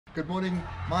Good morning,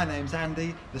 my name's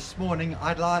Andy. This morning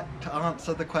I'd like to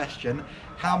answer the question,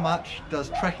 how much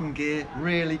does trekking gear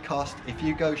really cost if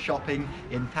you go shopping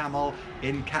in Thamel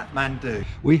in Kathmandu?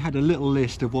 We had a little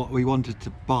list of what we wanted to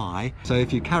buy, so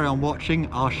if you carry on watching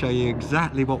I'll show you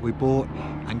exactly what we bought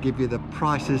and give you the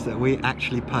prices that we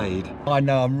actually paid. I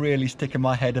know I'm really sticking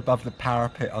my head above the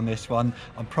parapet on this one.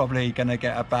 I'm probably going to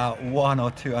get about 100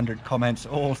 or 200 comments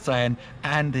all saying,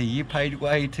 Andy, you paid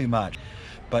way too much.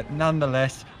 But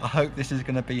nonetheless, I hope this is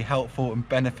going to be helpful and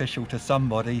beneficial to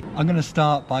somebody. I'm going to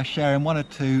start by sharing one or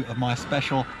two of my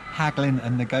special haggling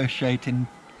and negotiating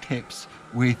tips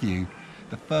with you.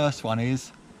 The first one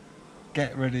is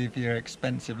get rid of your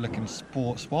expensive looking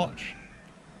sports watch.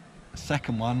 The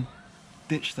second one,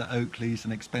 ditch the Oakleys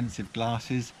and expensive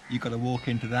glasses. You've got to walk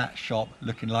into that shop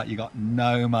looking like you got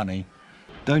no money.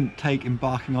 Don't take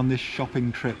embarking on this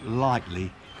shopping trip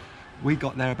lightly. We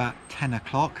got there about 10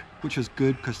 o'clock, which was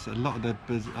good because a lot of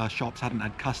the shops hadn't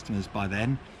had customers by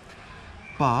then.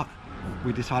 But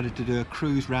we decided to do a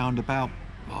cruise round about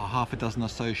half a dozen or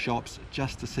so shops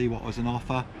just to see what was on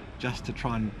offer, just to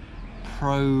try and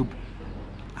probe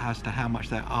as to how much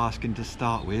they're asking to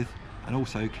start with, and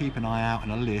also keep an eye out on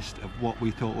a list of what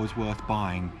we thought was worth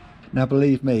buying. Now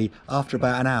believe me, after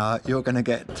about an hour you're going to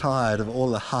get tired of all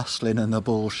the hustling and the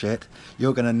bullshit.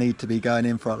 You're going to need to be going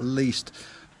in for at least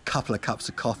couple of cups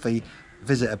of coffee,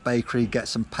 visit a bakery, get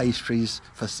some pastries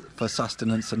for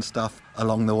sustenance and stuff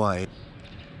along the way.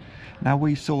 Now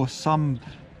we saw some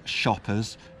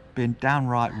shoppers being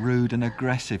downright rude and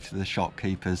aggressive to the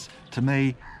shopkeepers. To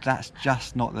me, that's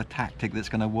just not the tactic that's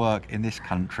going to work in this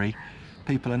country.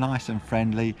 People are nice and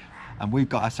friendly, and we've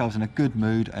got ourselves in a good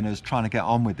mood and was trying to get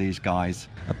on with these guys.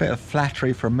 A bit of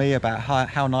flattery from me about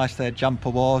how nice their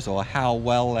jumper was or how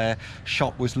well their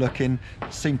shop was looking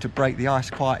seemed to break the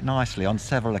ice quite nicely on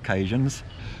several occasions.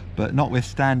 But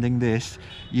notwithstanding this,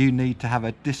 you need to have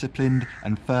a disciplined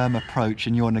and firm approach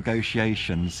in your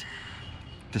negotiations.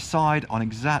 Decide on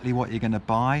exactly what you're going to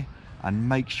buy and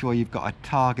make sure you've got a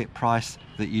target price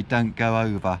that you don't go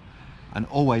over. And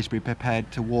always be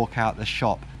prepared to walk out the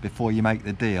shop before you make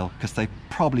the deal, because they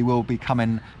probably will be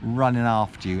coming running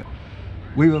after you.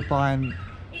 We were buying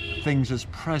things as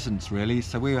presents really,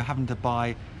 so we were having to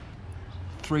buy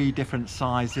 3 different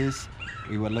sizes.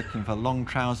 We were looking for long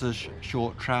trousers,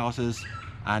 short trousers,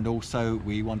 and also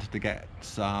we wanted to get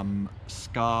some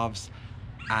scarves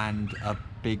and a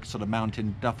big sort of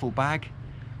mountain duffel bag.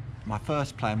 My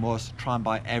first plan was to try and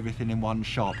buy everything in one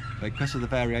shop, but because of the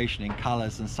variation in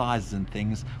colours and sizes and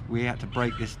things, we had to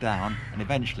break this down, and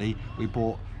eventually we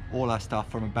bought all our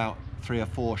stuff from about 3 or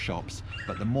 4 shops.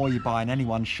 But the more you buy in any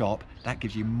one shop, that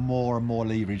gives you more and more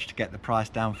leverage to get the price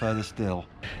down further still.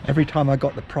 Every time I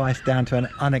got the price down to an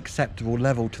unacceptable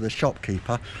level to the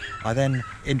shopkeeper, I then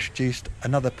introduced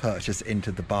another purchase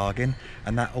into the bargain,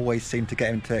 and that always seemed to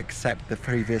get him to accept the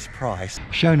previous price.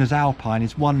 Shown as Alpine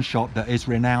is one shop that is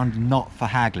renowned not for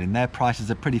haggling. Their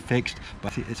prices are pretty fixed,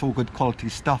 but it's all good quality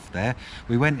stuff there.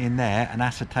 We went in there and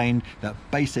ascertained that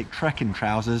basic trekking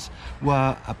trousers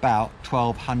were about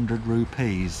 1,200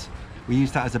 rupees. We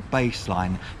used that as a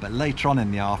baseline, but later on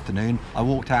in the afternoon I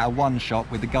walked out of one shop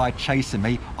with the guy chasing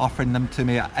me offering them to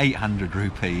me at 800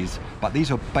 rupees. But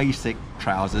these were basic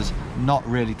trousers, not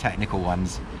really technical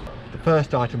ones. The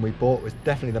first item we bought was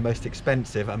definitely the most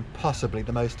expensive and possibly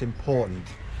the most important.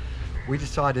 We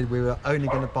decided we were only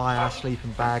going to buy our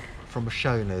sleeping bag from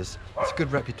Shoners. It's a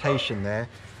good reputation there,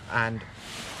 and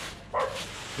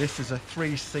this is a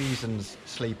 3 seasons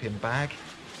sleeping bag,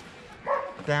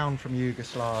 down from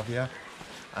Yugoslavia,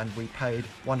 and we paid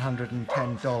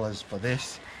 $110 for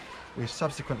this. We've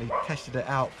subsequently tested it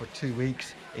out for 2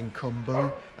 weeks in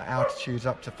Khumbu at altitudes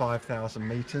up to 5,000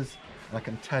 meters, and I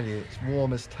can tell you it's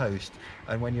warm as toast.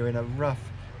 And when you're in a rough,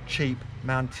 cheap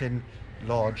mountain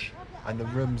lodge and the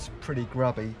room's pretty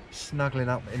grubby, snuggling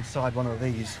up inside one of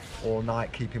these all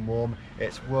night keeping warm,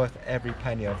 it's worth every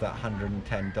penny of that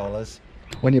 $110.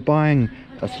 When you're buying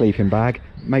a sleeping bag,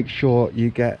 make sure you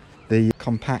get the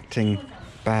compacting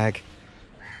bag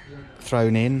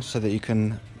thrown in so that you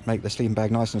can make the sleeping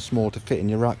bag nice and small to fit in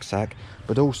your rucksack,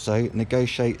 but also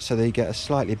negotiate so that you get a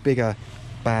slightly bigger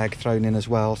bag thrown in as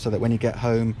well, so that when you get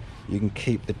home you can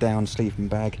keep the down sleeping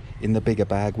bag in the bigger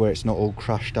bag where it's not all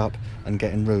crushed up and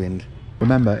getting ruined.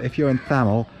 Remember, if you're in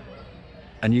Thamel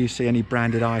and you see any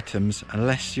branded items,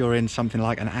 unless you're in something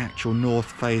like an actual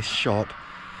North Face shop,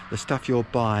 the stuff you're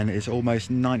buying is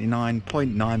almost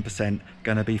 99.9%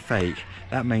 going to be fake.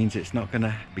 That means it's not going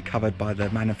to be covered by the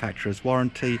manufacturer's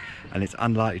warranty, and it's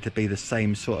unlikely to be the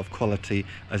same sort of quality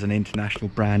as an international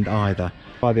brand either.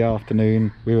 By the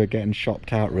afternoon we were getting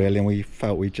shopped out really, and we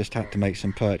felt we just had to make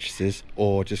some purchases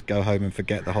or just go home and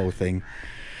forget the whole thing.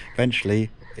 Eventually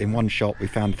in one shop we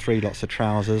found 3 lots of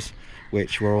trousers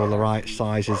which were all the right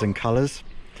sizes and colours,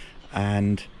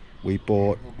 and we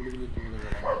bought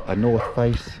a North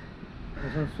Face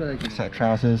set of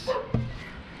trousers,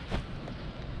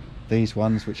 these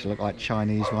ones which look like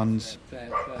Chinese ones,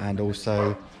 and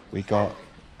also we got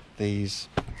these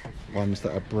ones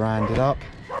that are branded up,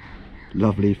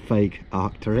 lovely fake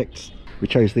Arc'teryx. We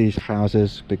chose these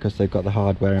trousers because they've got the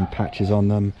hardware and patches on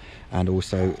them, and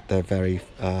also they're very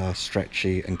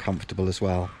stretchy and comfortable as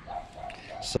well.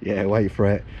 So yeah, wait for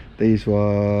it, these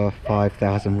were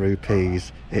 5,000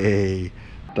 rupees. Hey,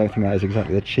 don't think that is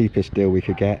exactly the cheapest deal we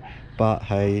could get, but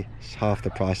hey, it's half the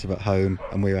price of at home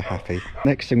and we were happy.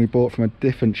 Next thing we bought from a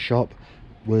different shop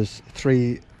was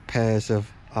 3 pairs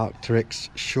of Arc'teryx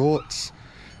shorts.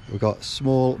 We got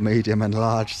small, medium and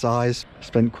large size.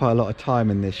 Spent quite a lot of time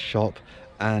in this shop,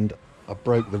 and I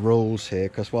broke the rules here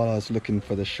because while I was looking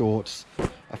for the shorts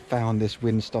I found this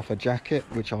windstopper jacket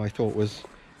which I thought was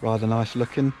rather nice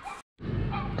looking.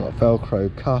 Got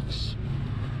velcro cuffs,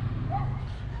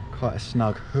 quite a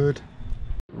snug hood,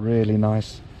 really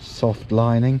nice soft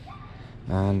lining,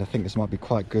 and I think this might be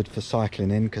quite good for cycling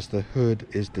in because the hood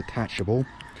is detachable.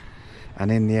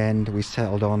 And in the end we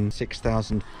settled on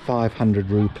 6,500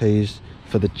 rupees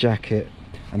for the jacket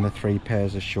and the 3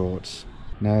 pairs of shorts.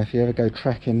 Now if you ever go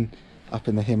trekking up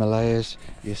in the Himalayas,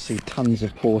 you see tons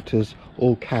of porters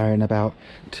all carrying about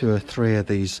 2 or 3 of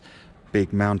these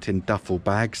big mountain duffel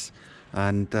bags,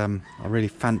 and I really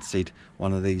fancied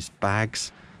one of these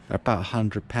bags. They're about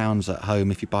 £100 at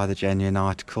home if you buy the genuine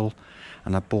article,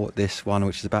 and I bought this one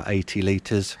which is about 80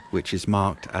 litres, which is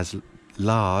marked as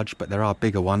large, but there are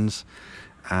bigger ones,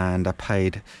 and I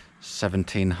paid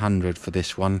 1,700 for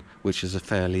this one, which is a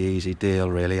fairly easy deal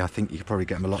really. I think you could probably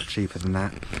get them a lot cheaper than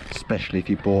that, especially if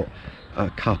you bought a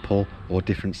couple or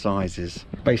different sizes.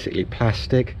 Basically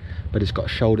plastic, but it's got a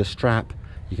shoulder strap.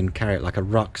 You can carry it like a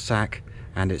rucksack,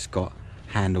 and it's got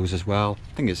handles as well.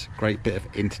 I think it's a great bit of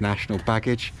international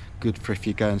baggage, good for if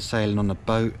you're going sailing on a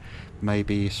boat.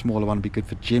 Maybe a smaller one would be good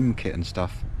for gym kit and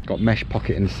stuff. Got mesh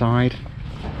pocket inside.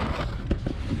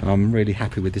 I'm really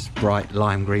happy with this bright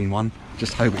lime green one.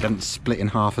 Just hope it doesn't split in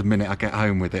half the minute I get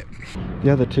home with it.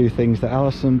 The other 2 things that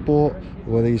Alison bought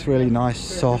were these really nice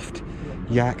soft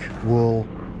yak wool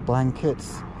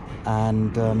blankets,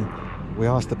 and we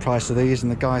asked the price of these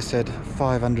and the guy said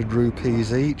 500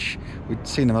 rupees each. We'd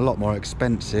seen them a lot more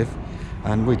expensive,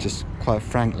 and we just quite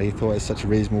frankly thought it's such a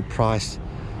reasonable price.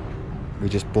 We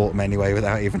just bought them anyway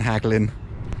without even haggling.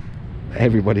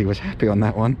 Everybody was happy on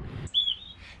that one.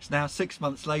 It's now 6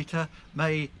 months later,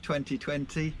 May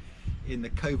 2020, in the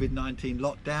COVID-19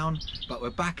 lockdown, but we're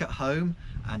back at home,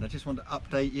 and I just want to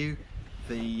update you.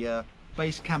 The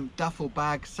base camp duffel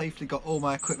bag safely got all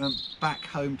my equipment back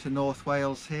home to North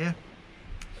Wales here.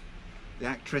 The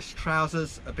Arc'teryx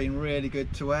trousers have been really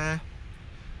good to wear,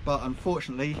 but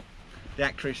unfortunately the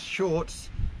Arc'teryx shorts,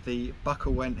 the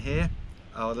buckle went here,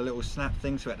 or the little snap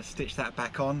thing, so we had to stitch that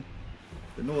back on.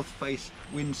 The North Face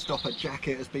windstopper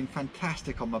jacket has been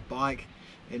fantastic on my bike.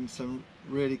 In some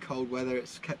really cold weather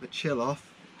it's kept the chill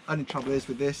off. Only trouble is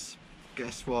with this,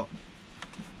 guess what?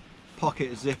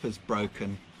 Pocket zipper's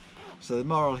broken. So the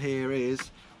moral here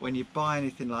is, when you buy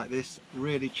anything like this,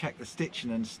 really check the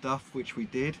stitching and stuff, which we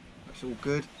did. It's all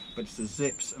good, but it's the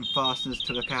zips and fasteners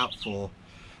to look out for.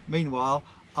 Meanwhile,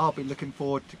 I'll be looking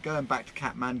forward to going back to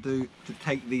Kathmandu to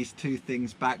take these 2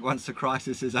 things back once the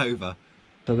crisis is over.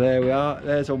 So there we are,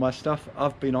 there's all my stuff.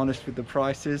 I've been honest with the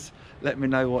prices. Let me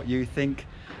know what you think,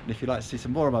 and if you'd like to see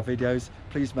some more of my videos,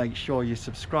 please make sure you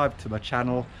subscribe to my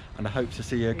channel, and I hope to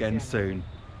see you again soon.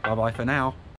 Bye bye for now.